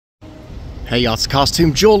Hey y'all, it's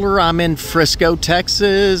Costume Jeweler. I'm in Frisco,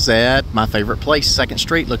 Texas at my favorite place, 2nd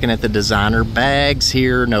Street, looking at the designer bags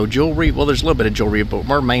here. No jewelry. Well, there's a little bit of jewelry, but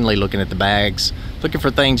we're mainly looking at the bags. Looking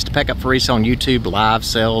for things to pick up for resale on YouTube, live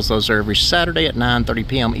sales. Those are every Saturday at 9:30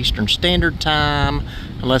 p.m. Eastern Standard Time,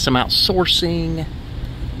 unless I'm out sourcing.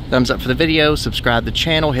 Thumbs up for the video, subscribe to the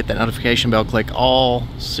channel, hit that notification bell, click all,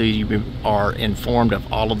 so you are informed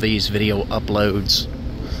of all of these video uploads,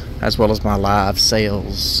 as well as my live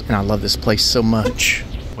sales. And I love this place so much,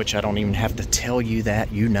 which I don't even have to tell you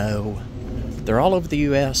that, you know. They're all over the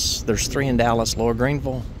U.S. There's 3 in Dallas, Lower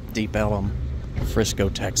Greenville, Deep Ellum, Frisco,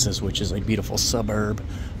 Texas, which is a beautiful suburb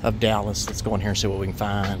of Dallas. Let's go in here and see what we can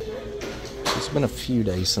find. It's been a few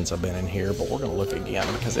days since I've been in here, but we're going to look again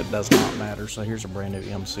because it does not matter. So here's a brand new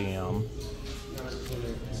MCM.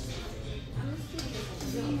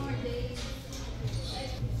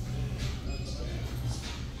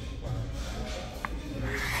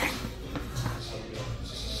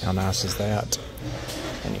 How nice is that?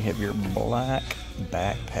 And you have your black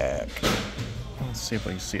backpack. Let's see if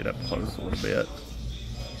we can see it up close a little bit.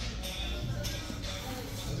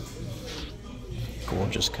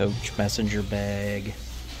 Gorgeous Coach messenger bag.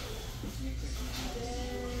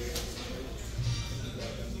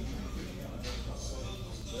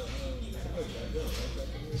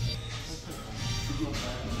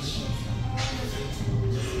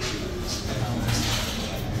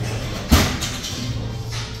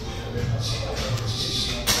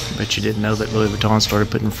 Bet you didn't know that Louis Vuitton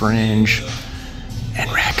started putting fringe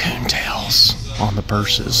and raccoon tails on the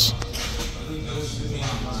purses.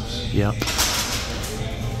 Yep.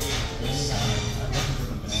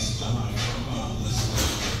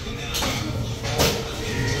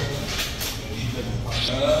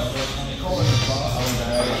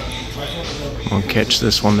 I'll catch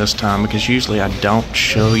this one this time because usually I don't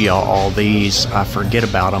show y'all all these. I forget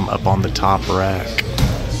about them up on the top rack.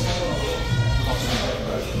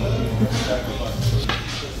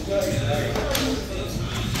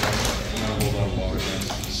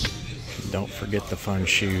 Don't forget the fun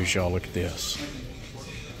shoes, y'all. Look at this.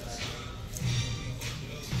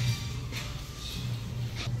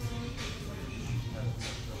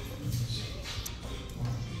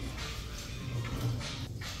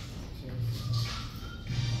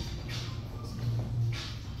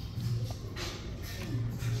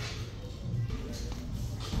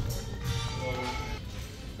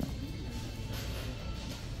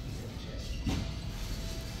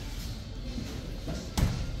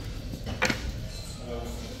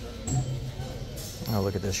 Oh,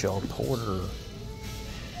 look at this, y'all. Porter.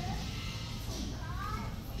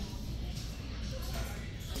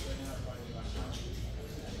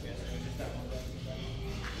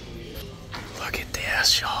 Look at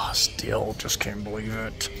this, y'all. Still just can't believe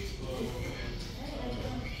it.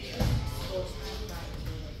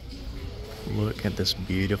 Look at this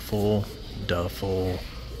beautiful duffel.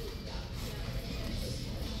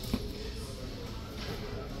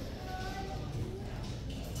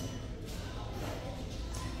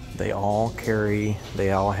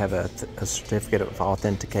 They all have a certificate of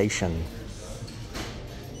authentication.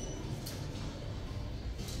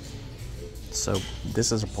 So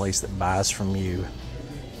this is a place that buys from you.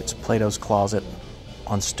 It's Plato's Closet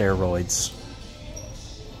on steroids.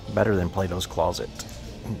 Better than Plato's Closet.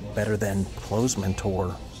 Better than Clothes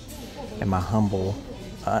Mentor, in my humble,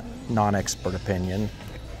 non-expert opinion.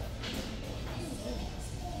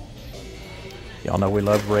 Y'all know we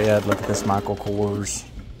love red. Look at this Michael Kors.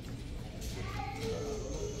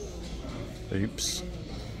 Oops.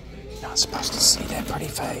 Not supposed to see that pretty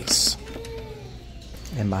face.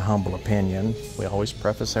 In my humble opinion, we always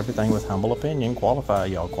preface everything with humble opinion. Qualify,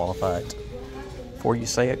 y'all, qualify it. Before you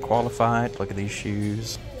say it, qualify it. Look at these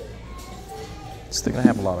shoes. Still gonna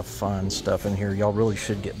have a lot of fun stuff in here. Y'all really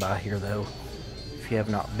should get by here though. If you have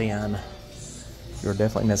not been, you're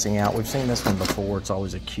definitely missing out. We've seen this one before. It's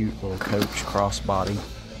always a cute little Coach crossbody.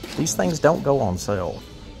 These things don't go on sale.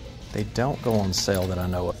 They don't go on sale that I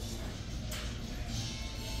know of.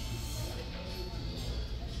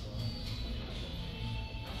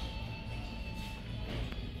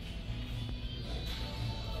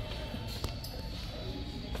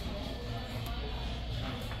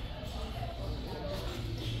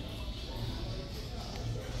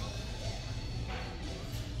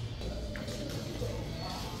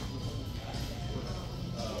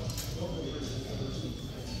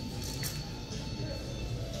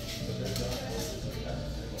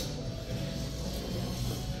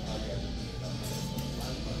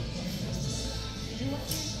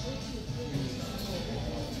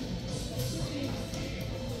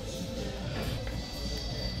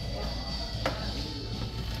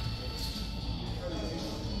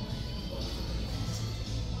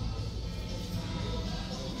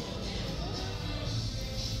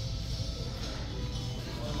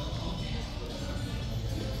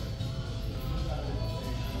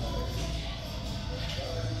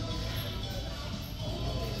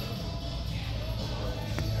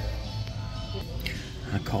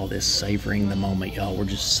 call this savoring the moment, y'all. We're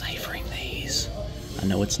just savoring these. I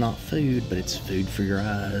know it's not food, but it's food for your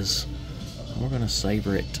eyes. We're gonna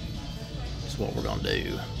savor it. That's what we're gonna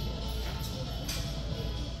do.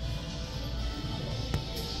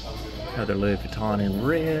 Another Louis Vuitton in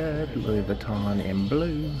red, Louis Vuitton in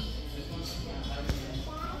blue.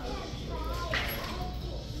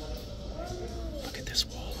 Look at this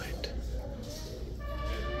wallet.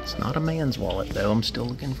 It's not a man's wallet though. I'm still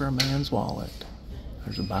looking for a man's wallet.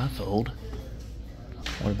 There's a bifold.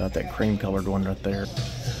 What about that cream colored one right there?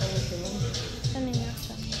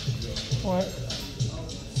 What?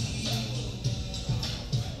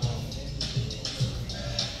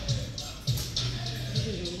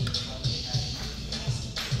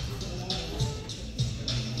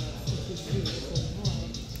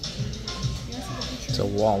 It's a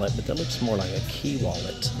wallet, but that looks more like a key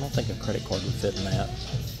wallet. I don't think a credit card would fit in that.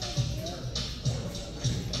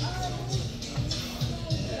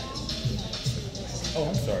 Oh,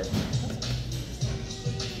 I'm sorry.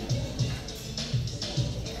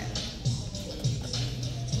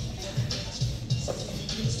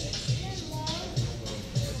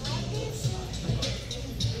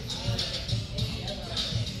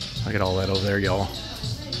 Look at all that over there, y'all.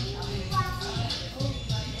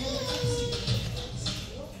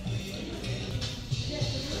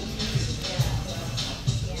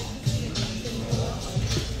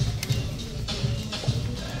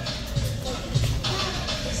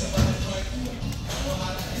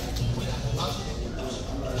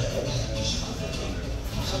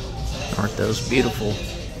 Aren't those beautiful?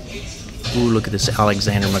 Ooh, look at this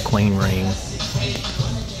Alexander McQueen ring.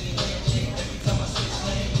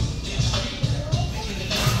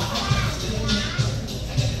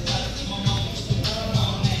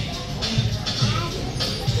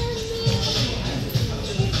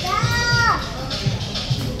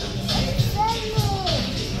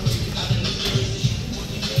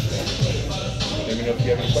 Let me know if you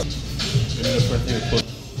have any questions. Let me know if right there.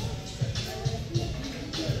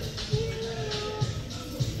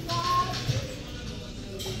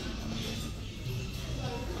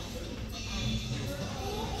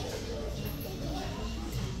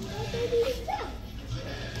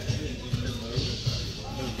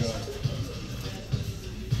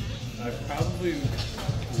 I probably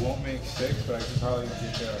won't make 6, but I can probably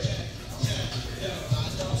get there.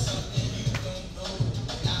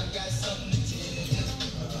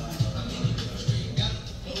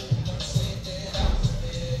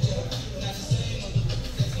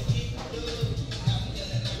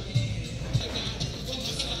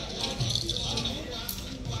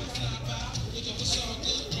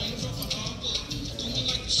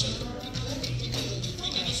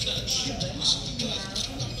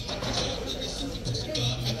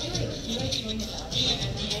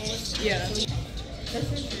 Yeah.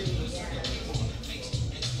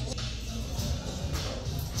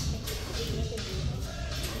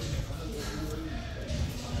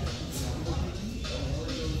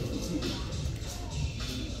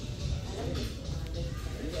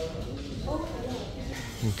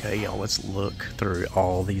 Okay, y'all, let's look through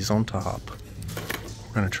all these on top.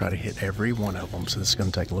 We're gonna try to hit every one of them, so this is gonna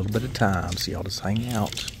take a little bit of time, so y'all just hang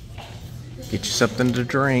out. Get you something to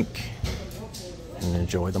drink and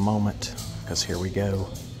enjoy the moment, because here we go.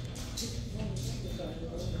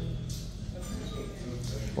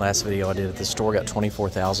 Last video I did at the store got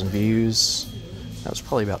 24,000 views. That was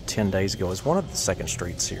probably about 10 days ago. It's one of the second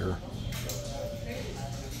streets here.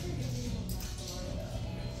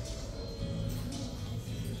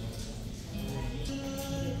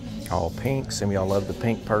 All pink. Some of y'all love the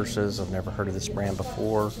pink purses. I've never heard of this brand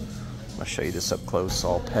before. I'm gonna show you this up close,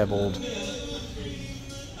 all pebbled.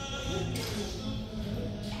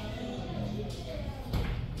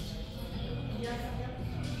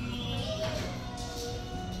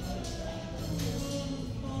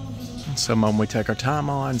 Some of them we take our time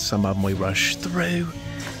on, some of them we rush through.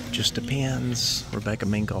 Just depends. Rebecca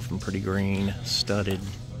Minkoff in pretty green, studded.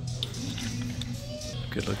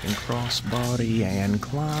 Good looking crossbody, Anne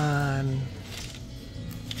Klein.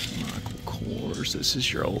 Michael Kors. This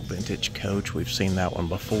is your old vintage Coach. We've seen that one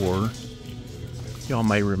before. Y'all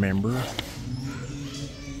may remember.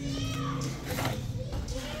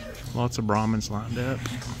 Lots of Brahmins lined up.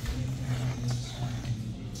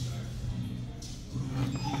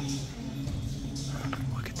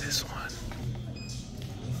 Look at this one.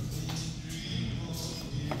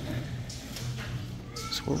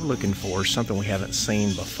 So what we're looking for is something we haven't seen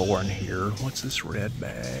before in here. What's this red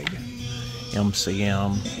bag?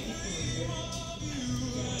 MCM.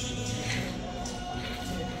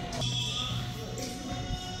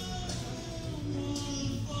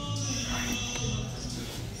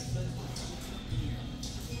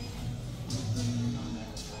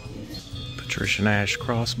 Trish & Ash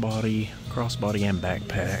crossbody and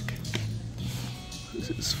backpack.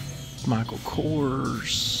 This is Michael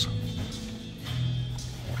Kors.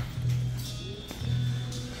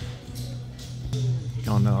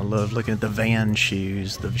 Y'all know I love looking at the Van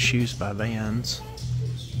shoes, the shoes by Vans.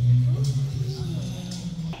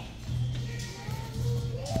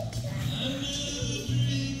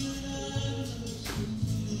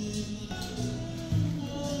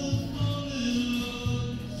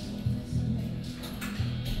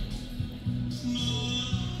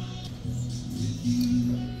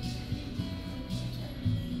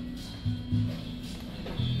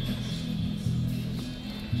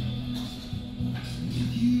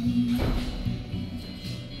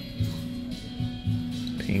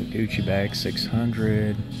 Pink Gucci bag,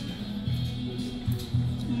 600.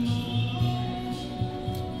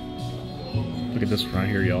 Look at this one right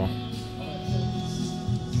here, y'all.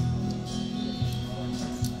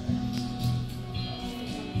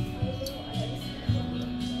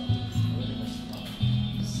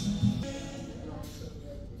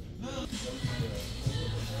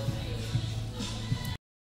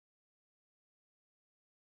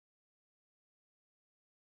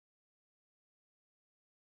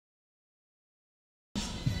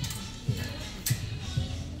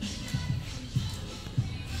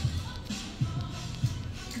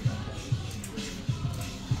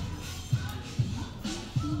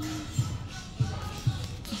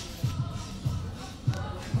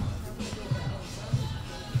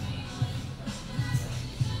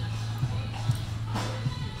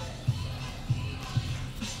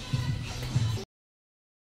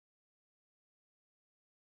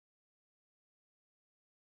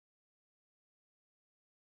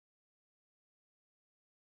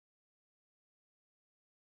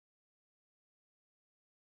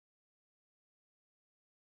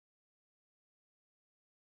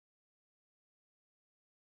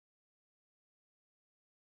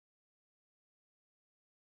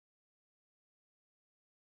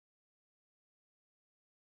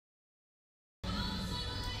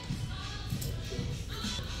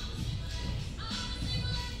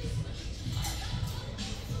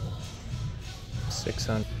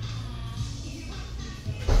 $600.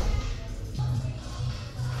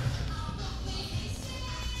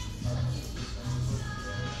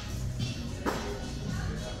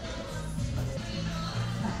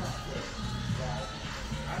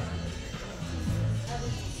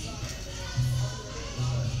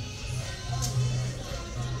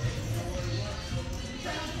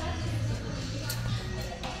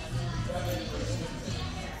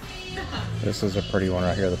 This is a pretty one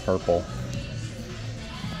right here, the purple.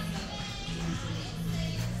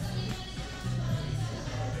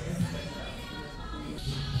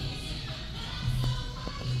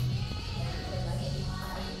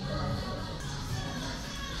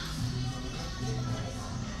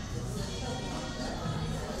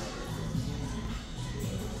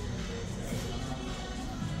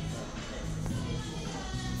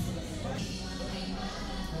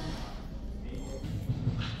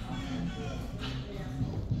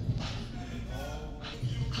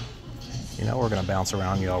 You know, we're going to bounce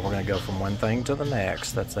around, y'all. We're going to go from one thing to the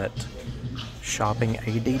next. That's that shopping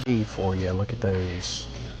ADD for you. Look at those.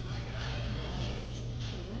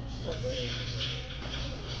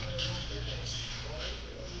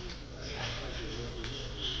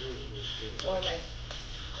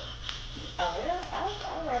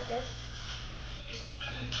 I'll wrap this.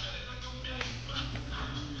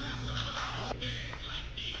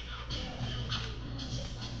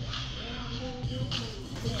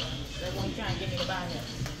 That's when you trying to get me to buy him.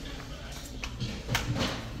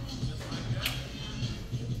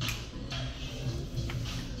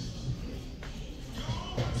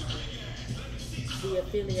 Be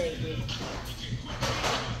affiliated.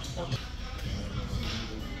 Okay.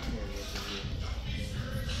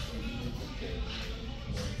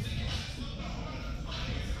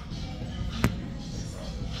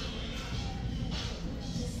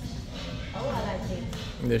 Oh, I like it.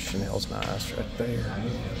 This Chanel's nice right there.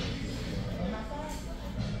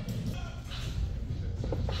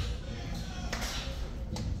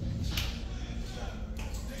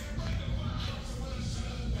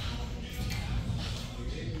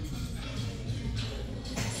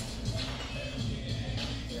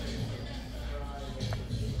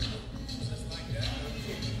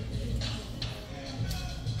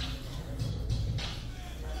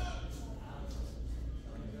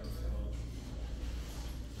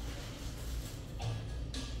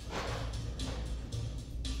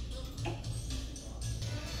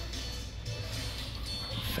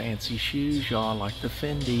 Fancy shoes, y'all. Like the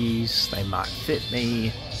Fendi's. They might fit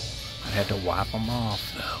me. I I had to wipe them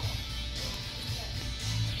off though.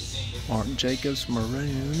 Marc Jacobs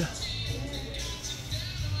maroon.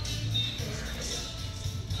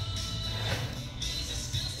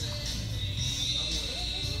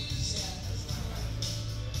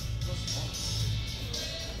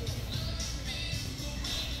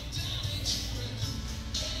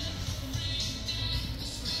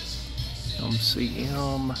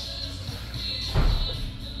 MCM.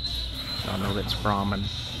 I know that's Brahmin.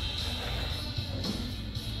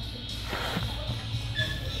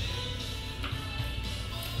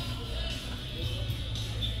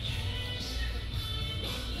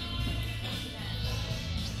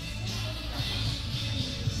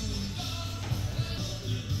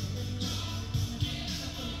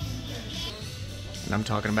 And I'm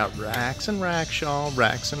talking about racks and racks, y'all.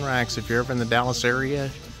 Racks and racks. If you're ever in the Dallas area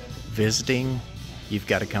visiting, you've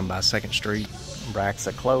got to come by 2nd Street. Racks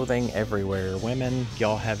of clothing everywhere. Women,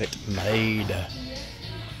 y'all have it made.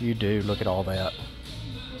 You do. Look at all that.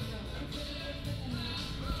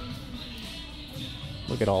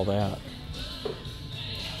 Look at all that.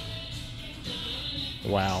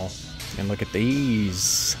 Wow. And look at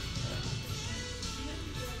these.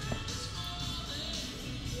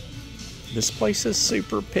 This place is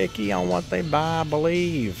super picky on what they buy, I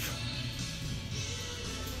believe.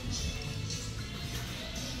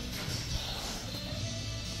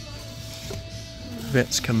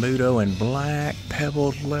 Vince Camuto in black,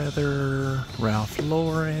 pebbled leather, Ralph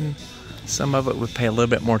Lauren. Some of it would pay a little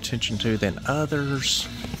bit more attention to than others.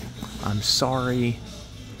 I'm sorry.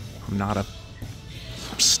 I'm not a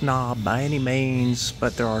snob by any means,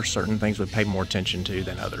 but there are certain things we pay more attention to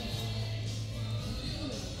than others.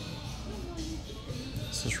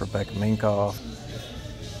 This is Rebecca Minkoff.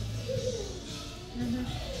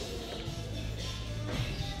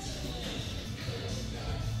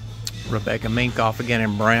 Rebecca Minkoff again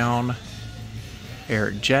in brown.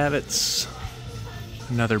 Eric Javits.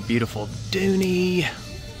 Another beautiful Dooney.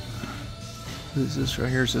 Who's this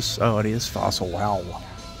right here? Is this? Oh, it is Fossil. Wow.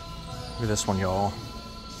 Look at this one, y'all.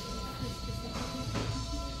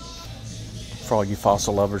 For all you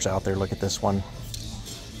Fossil lovers out there, look at this one.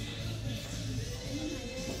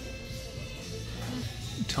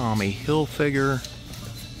 Tommy Hilfiger.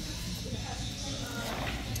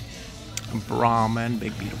 Brahmin,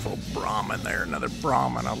 big beautiful Brahmin there. Another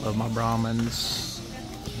Brahmin. I love my Brahmins.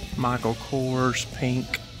 Michael Kors,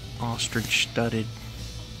 pink, ostrich studded.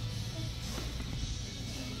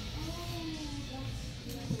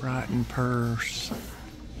 Brighton purse.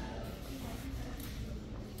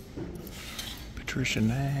 Patricia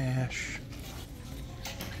Nash.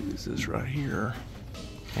 This is right here.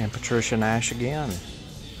 And Patricia Nash again.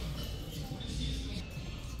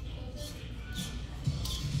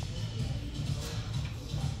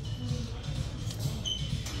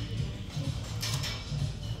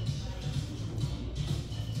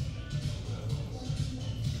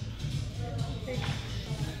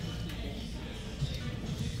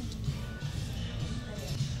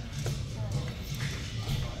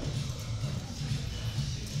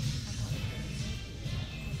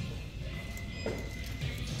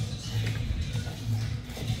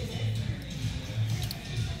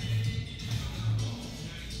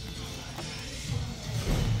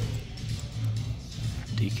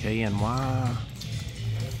 DKNY.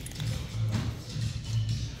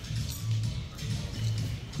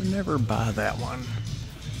 Would never buy that one.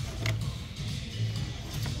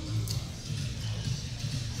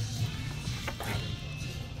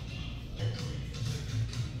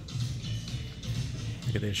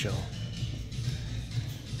 Look at this, y'all.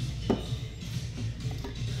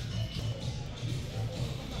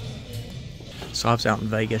 So I was out in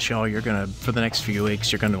Vegas, y'all. You're gonna, for the next few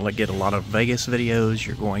weeks, you're gonna get a lot of Vegas videos.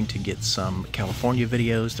 You're going to get some California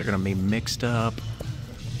videos. They're gonna be mixed up.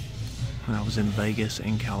 And I was in Vegas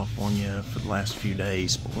and California for the last few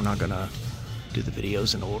days, but we're not gonna do the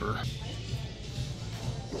videos in order.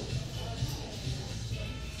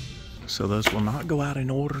 So those will not go out in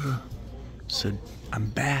order. So I'm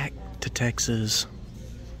back to Texas.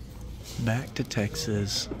 Back to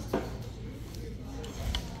Texas.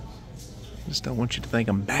 Just don't want you to think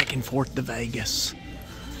I'm back and forth to Vegas.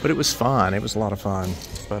 But it was fun. It was a lot of fun.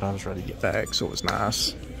 But I was ready to get back, so it was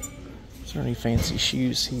nice. Is there any fancy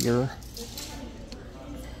shoes here?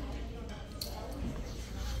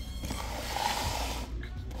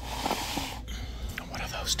 What are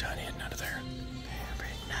those done in under there? Very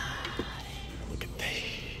nice. Look at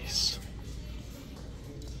these.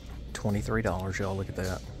 $23, y'all. Look at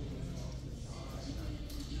that.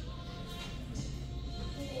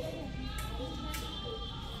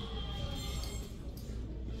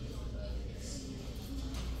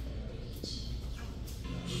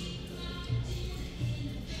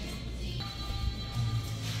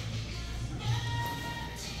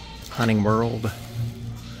 Hunting World.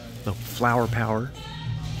 The Flower Power.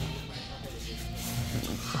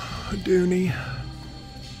 Dooney.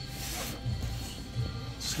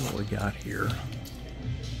 Let's see what we got here.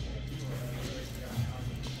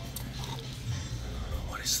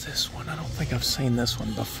 What is this one? I don't think I've seen this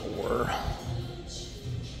one before.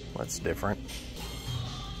 What's different?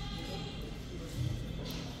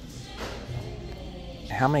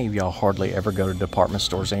 How many of y'all hardly ever go to department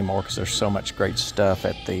stores anymore because there's so much great stuff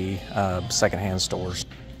at the secondhand stores?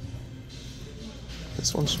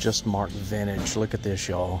 This one's just marked vintage. Look at this,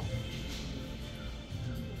 y'all.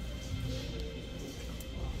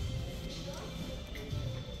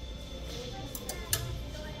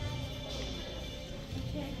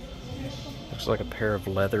 Looks like a pair of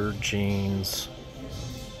leather jeans.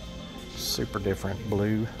 Super different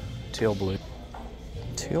blue, teal blue.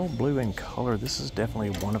 Teal blue in color. This is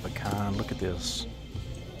definitely one of a kind. Look at this.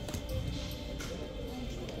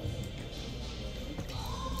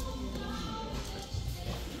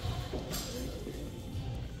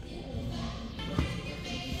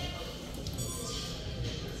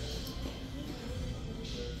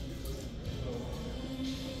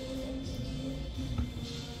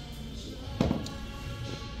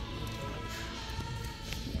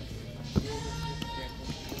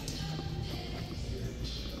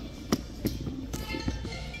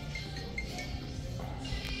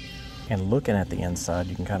 And looking at the inside,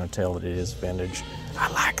 you can kind of tell that it is vintage.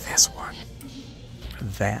 I like this one.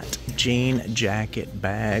 That jean jacket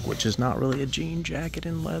bag, which is not really a jean jacket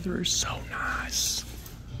in leather, is so nice.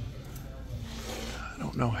 I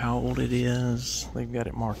don't know how old it is. They've got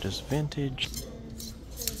it marked as vintage.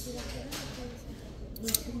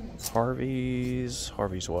 Harvey's.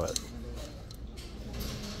 Harvey's what?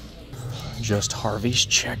 Just Harvey's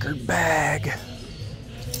checkered bag.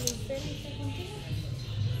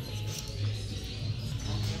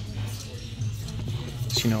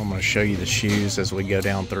 You know, I'm going to show you the shoes as we go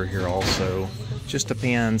down through here also. Just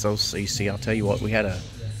depends. Oh, CC, I'll tell you what,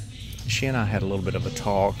 she and I had a little bit of a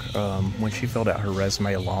talk when she filled out her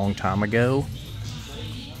resume a long time ago.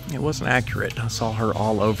 It wasn't accurate. I saw her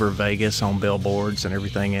all over Vegas on billboards and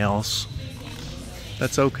everything else.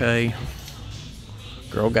 That's okay.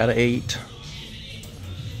 Girl gotta eat.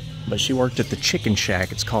 But she worked at the Chicken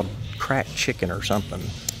Shack. It's called Cracked Chicken or something.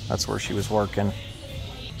 That's where she was working.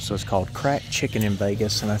 So it's called Cracked Chicken in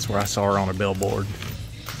Vegas, and that's where I saw her on a billboard.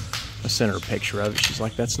 I sent her a picture of it. She's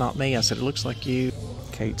like, that's not me. I said, it looks like you.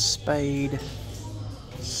 Kate Spade.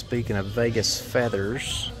 Speaking of Vegas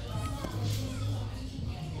feathers.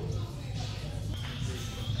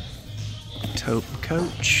 Tote and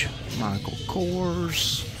Coach. Michael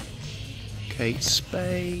Kors. Kate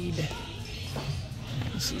Spade.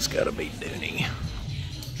 This has got to be Dooney.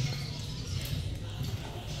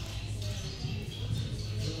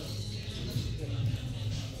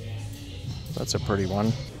 That's a pretty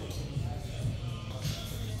one.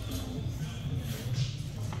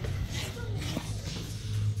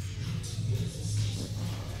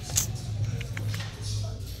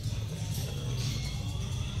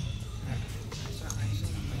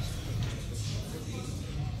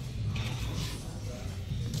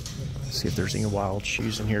 See if there's any wild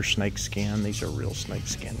shoes in here. Snakeskin. These are real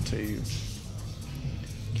snakeskin too.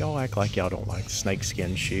 Y'all act like y'all don't like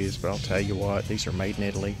snakeskin shoes, but I'll tell you what, these are made in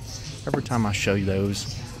Italy. Every time I show you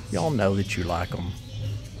those, y'all know that you like them.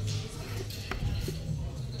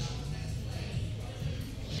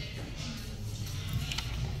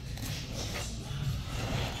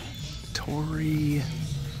 Tory,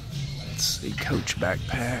 let's see, Coach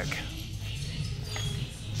backpack.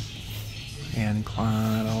 Anne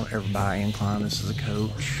Klein, I don't ever buy Anne Klein, this is a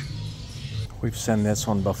Coach. We've seen this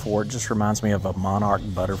one before. It just reminds me of a monarch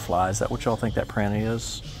butterfly. Is that what y'all think that print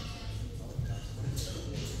is?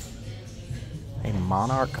 A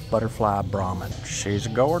monarch butterfly Brahmin. She's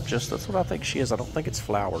gorgeous. That's what I think she is. I don't think it's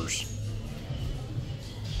flowers.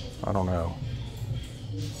 I don't know.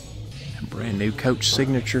 A brand new Coach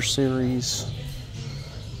Signature Series.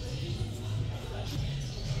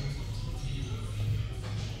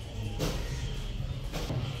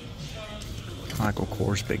 Michael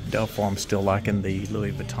Kors big duffel. I'm still liking the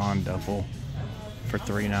Louis Vuitton duffel for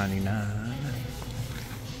 $3.99.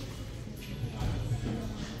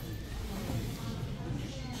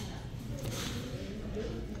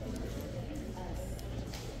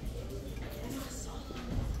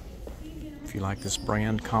 If you like this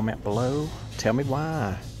brand, comment below. Tell me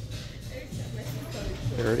why.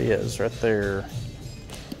 There it is, right there.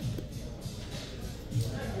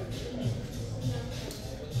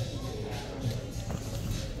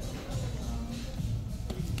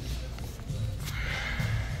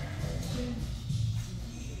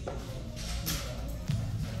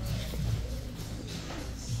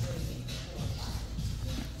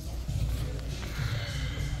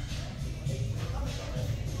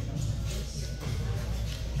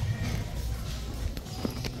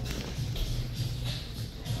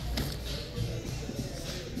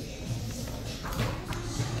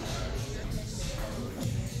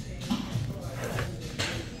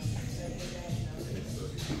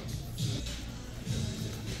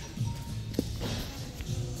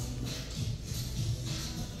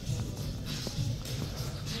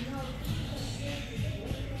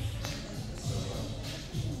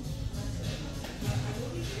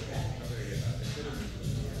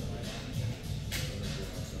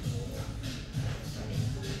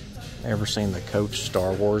 Ever seen the Coach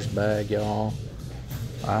Star Wars bag, y'all?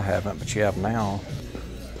 I haven't, but you have now.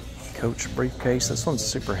 Coach briefcase. This one's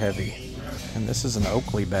super heavy. And this is an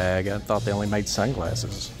Oakley bag. I thought they only made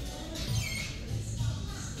sunglasses.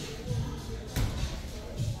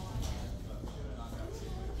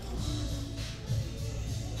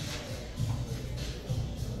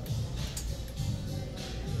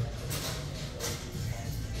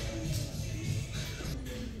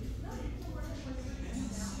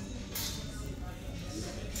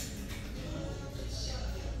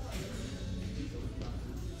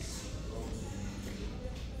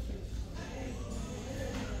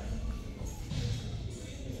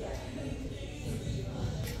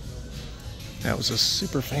 That was a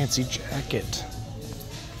super fancy jacket.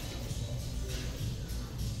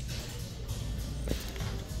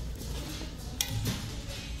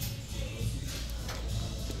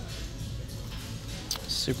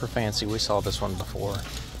 Super fancy. We saw this one before.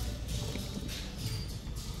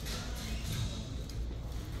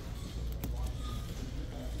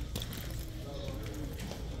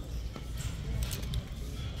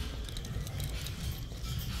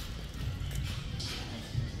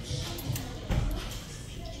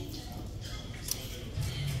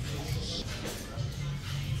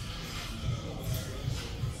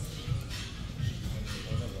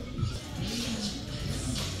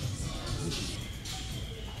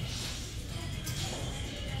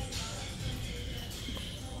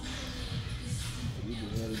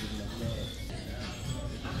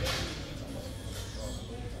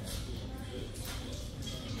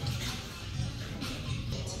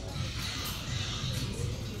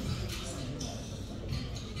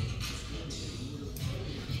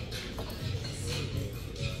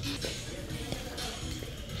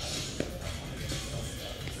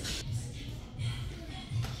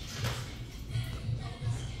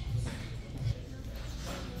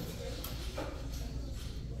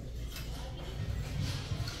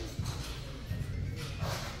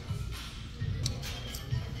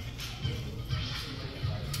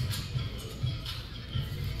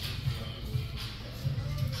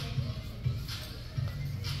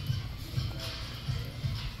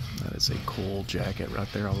 That is a cool jacket right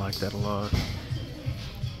there. I like that a lot.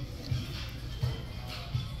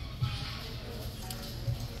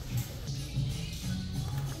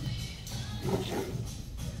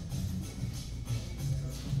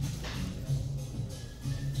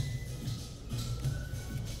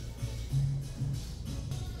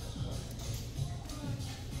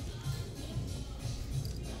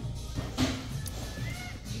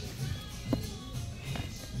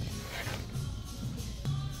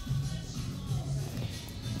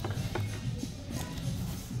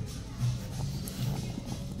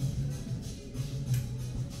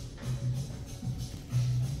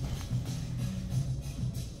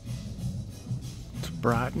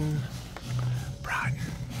 Brighton.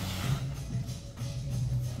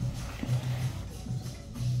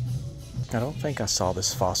 I don't think I saw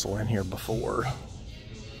this fossil in here before.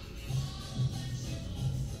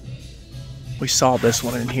 We saw this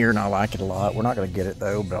one in here and I like it a lot. We're not going to get it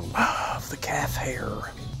though, but I love the calf hair.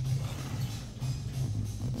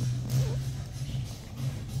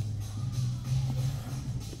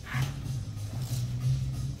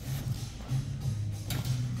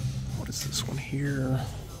 What is this one here?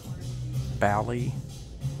 Bally.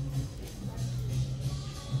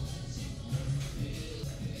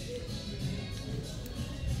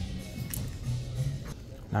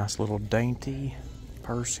 Nice little dainty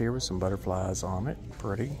purse here with some butterflies on it.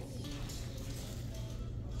 Pretty.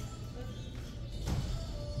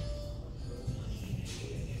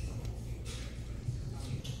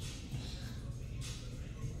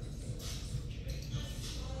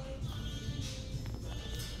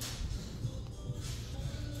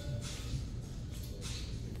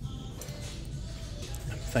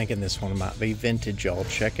 I'm thinking this one might be vintage, y'all.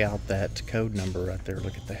 Check out that code number right there.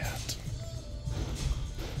 Look at that.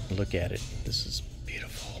 Look at it. This is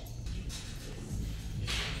beautiful.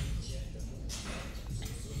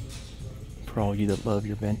 For all you that love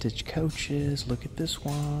your vintage coaches, look at this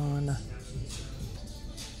one.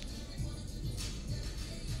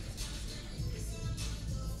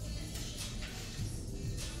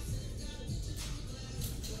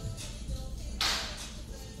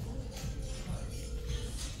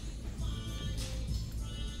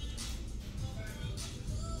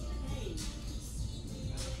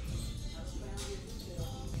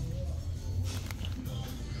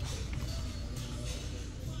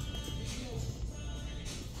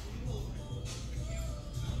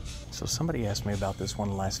 So somebody asked me about this one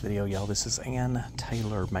in the last video, y'all. This is Ann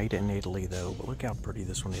Taylor, made in Italy though, but look how pretty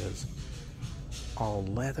this one is. All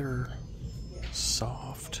leather,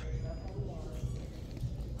 soft.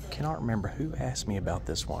 Cannot remember who asked me about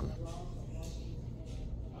this one.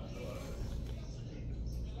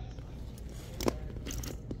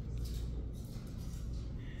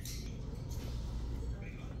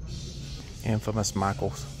 Infamous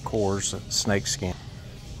Michael Kors snakeskin.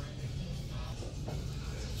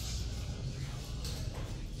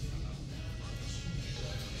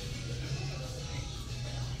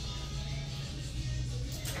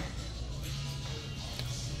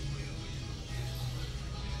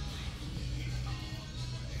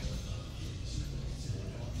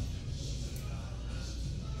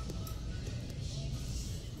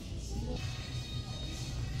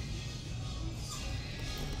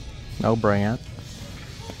 No brand.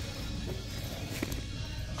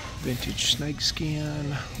 Vintage snakeskin.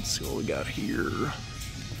 Let's see what we got here.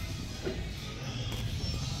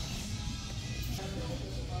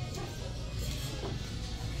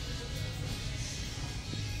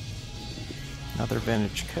 Another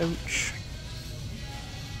vintage coach.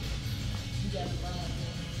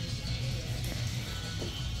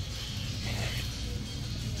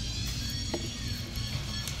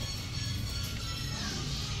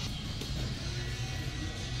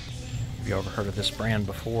 Have you ever heard of this brand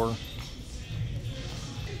before?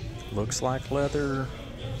 Looks like leather.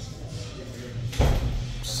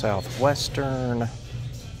 Southwestern.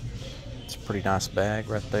 It's a pretty nice bag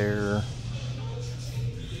right there.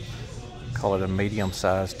 Call it a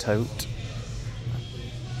medium-sized tote.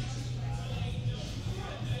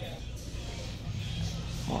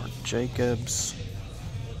 Marc Jacobs.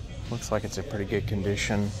 Looks like it's in pretty good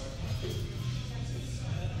condition.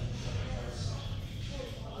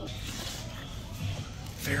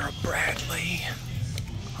 Vera Bradley.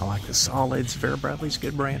 I like the solids. Vera Bradley's a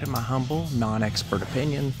good brand in my humble, non-expert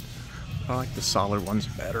opinion. I like the solid ones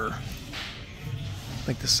better. I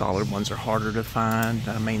think the solid ones are harder to find.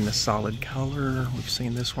 I mean the solid color. We've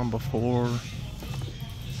seen this one before.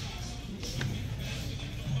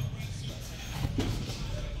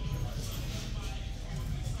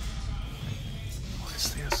 What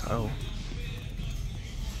is this? Oh.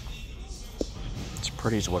 It's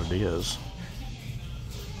pretty is what it is.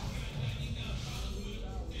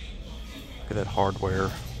 Look at that hardware.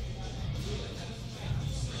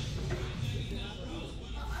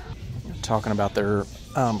 Talking about their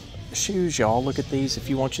shoes, y'all. Look at these. If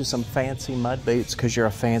you want you some fancy mud boots because you're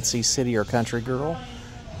a fancy city or country girl,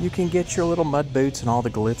 you can get your little mud boots and all the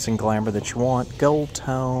glitz and glamour that you want. Gold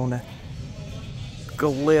tone,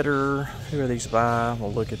 glitter. Who are these by?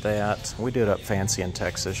 Well, look at that. We do it up fancy in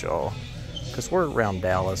Texas, y'all, because we're around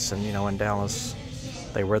Dallas, and you know, in Dallas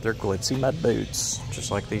they wear their glitzy mud boots,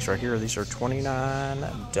 just like these right here. These are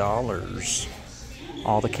 $29.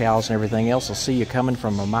 All the cows and everything else will see you coming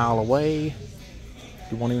from a mile away.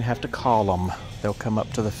 You won't even have to call them. They'll come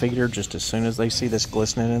up to the feeder just as soon as they see this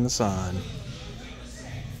glistening in the sun.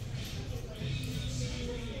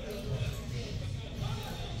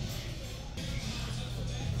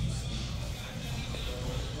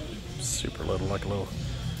 Super little, like a little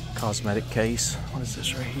cosmetic case. What is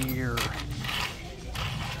this right here?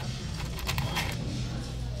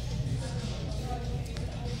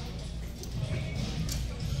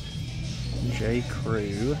 J.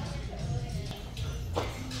 Crew.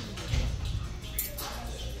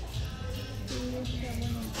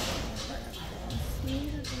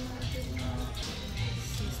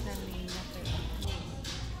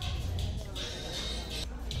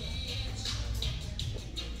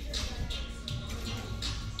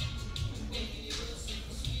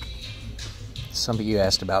 Some of you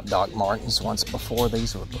asked about Doc Martens once before.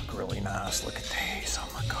 These would look really nice. Look at these. Oh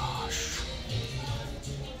my gosh.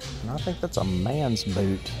 And I think that's a man's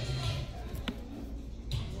boot.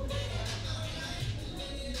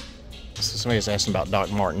 So somebody was asking about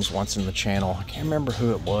Doc Martens once in the channel. I can't remember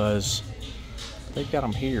who it was. They've got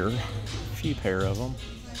them here. A few pair of them.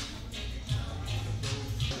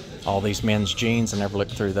 All these men's jeans, I never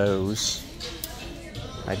looked through those.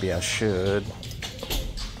 Maybe I should.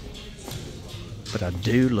 But I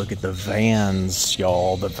do look at the Vans,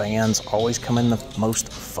 y'all. The Vans always come in the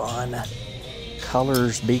most fun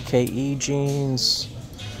colors. BKE jeans.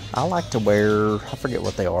 I like to wear, I forget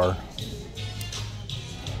what they are.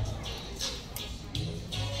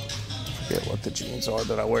 I forget what the jeans are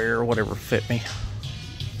that I wear, whatever fit me.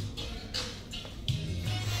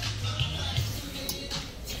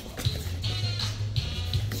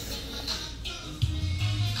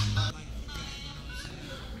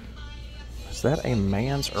 Is that a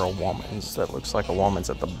man's or a woman's? That looks like a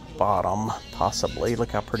woman's at the bottom, possibly.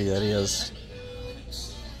 Look how pretty that is.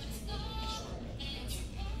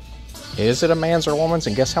 Is it a man's or a woman's?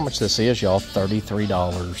 And guess how much this is, y'all?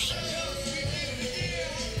 $33.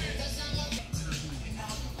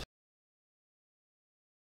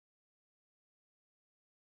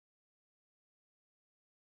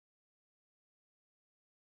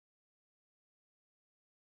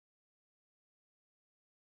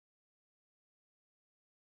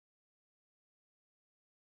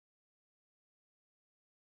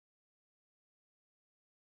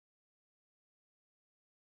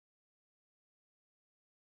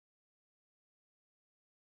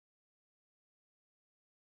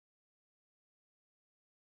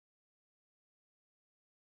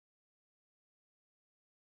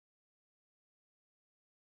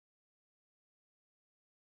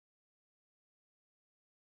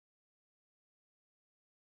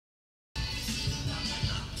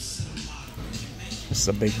 This is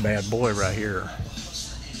a big bad boy right here.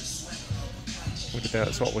 Look at that.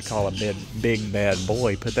 It's what we call a big bad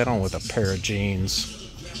boy. Put that on with a pair of jeans.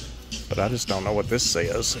 But I just don't know what this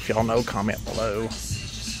says. If y'all know, comment below.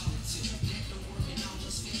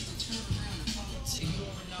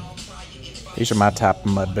 These are my type of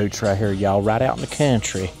mud boots right here, y'all. Right out in the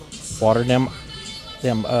country. Watered them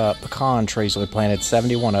pecan trees we planted.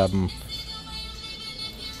 71 of them.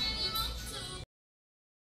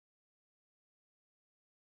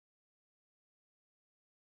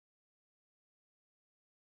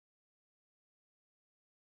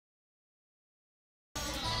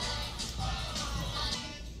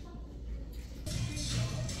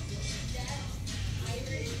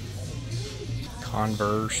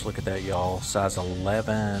 Converse, look at that, y'all. Size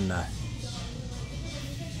 11.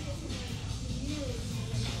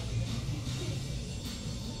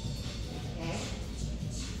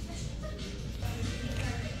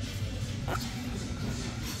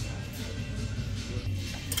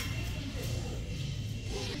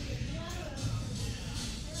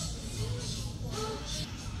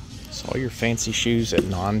 So all your fancy shoes at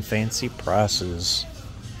non-fancy prices.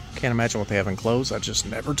 Can't imagine what they have in clothes. I just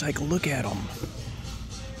never take a look at them.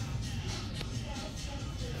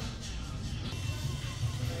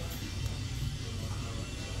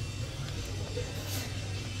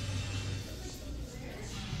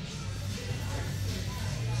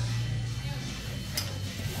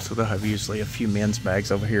 So they'll have usually a few men's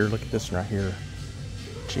bags over here. Look at this one right here.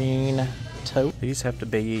 Jean tote. These have to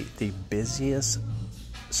be the busiest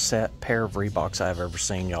pair of Reeboks I've ever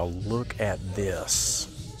seen, y'all. Look at this.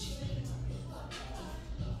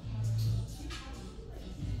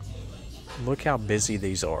 Look how busy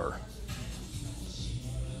these are.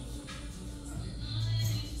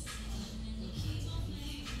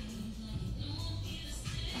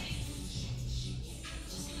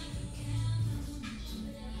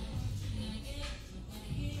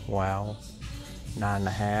 Wow.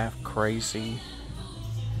 9.5, crazy.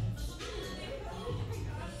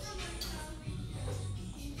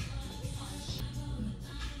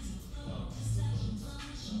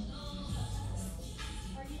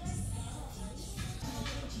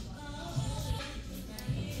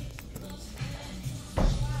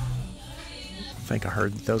 I think I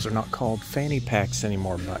heard that those are not called fanny packs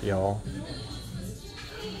anymore, but y'all.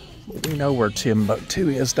 We know where Timbuktu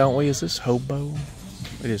is, don't we? Is this Hobo?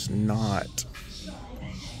 It is not.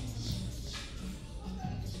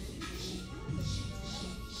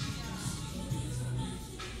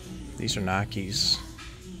 These are Nikes.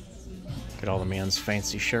 Get all the men's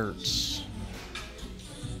fancy shirts.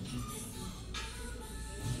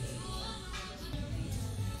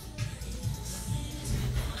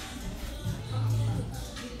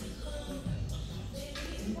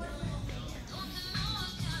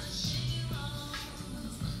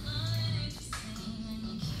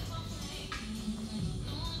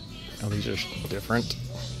 Oh, these are different.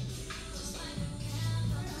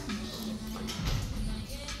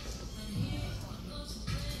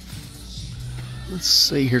 Let's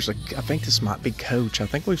see, I think this might be Coach. I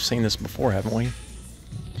think we've seen this before, haven't we?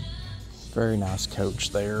 Very nice Coach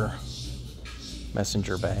there.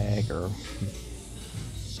 Messenger bag, or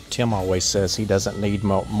Tim always says he doesn't need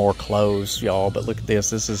more clothes, y'all, but look at this.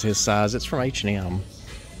 This is his size. It's from H&M.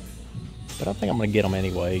 But I think I'm gonna get them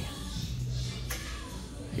anyway.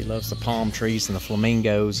 He loves the palm trees and the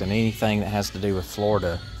flamingos and anything that has to do with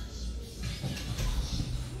Florida.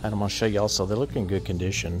 And I'm going to show you also, they look in good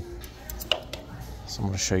condition. So I'm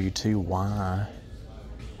going to show you too why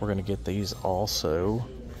we're going to get these also.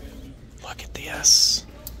 Look at this.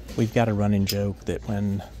 We've got a running joke that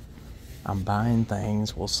when I'm buying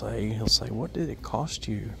things, he'll say, what did it cost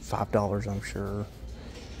you? $5, I'm sure.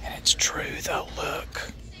 And it's true though,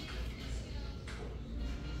 look.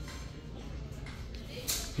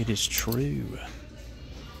 It is true.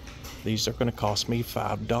 These are going to cost me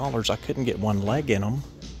 $5. I couldn't get one leg in them,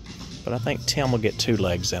 but I think Tim will get 2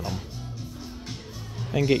 legs in them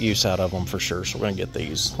and get use out of them for sure. So we're going to get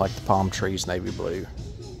these, like the palm trees, navy blue.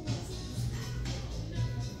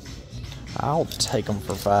 I'll take them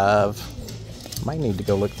for $5. Might need to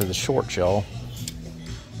go look through the shorts, y'all.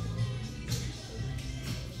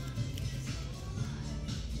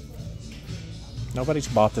 Nobody's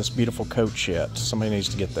bought this beautiful coat yet. Somebody needs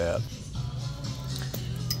to get that.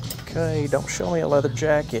 Okay, don't show me a leather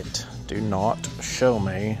jacket. Do not show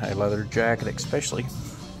me a leather jacket, especially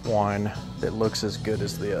one that looks as good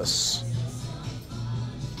as this.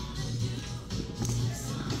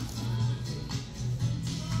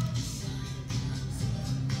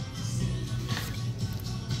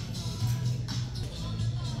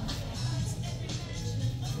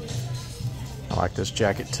 I like this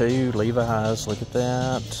jacket too. Levi's, look at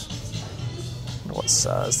that. I wonder what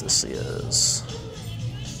size this is.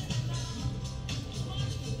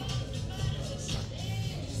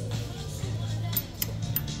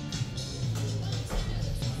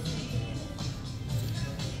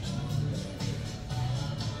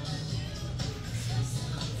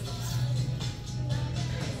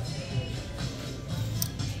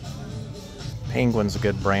 Penguin's a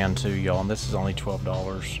good brand too, y'all, and this is only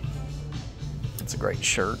 $12. It's a great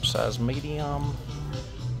shirt, size medium.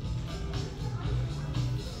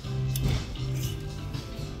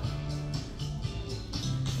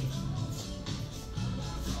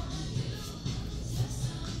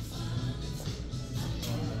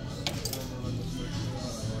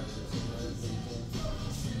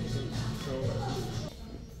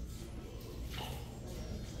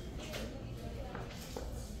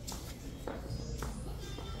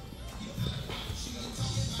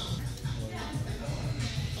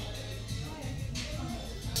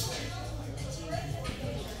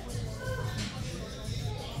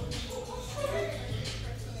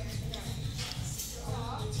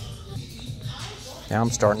 Now I'm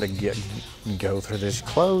starting to go through this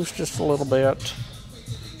clothes just a little bit.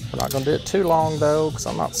 We're not going to do it too long though, because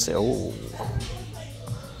I'm not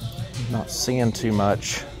seeing too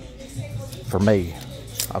much for me.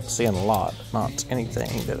 I'm seeing a lot, not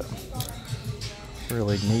anything that I'm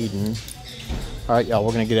really needing. All right, y'all,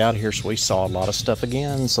 we're going to get out of here. So we saw a lot of stuff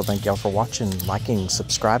again. So thank y'all for watching, liking,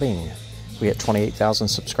 subscribing. We had 28,000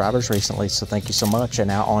 subscribers recently, so thank you so much. And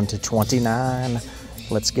now on to 29.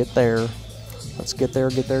 Let's get there. Let's get there,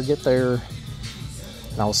 get there, get there.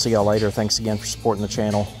 And I will see y'all later. Thanks again for supporting the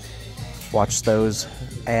channel. Watch those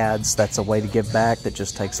ads. That's a way to give back that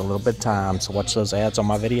just takes a little bit of time. So watch those ads on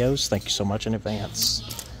my videos. Thank you so much in advance.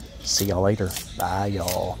 See y'all later. Bye,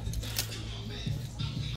 y'all.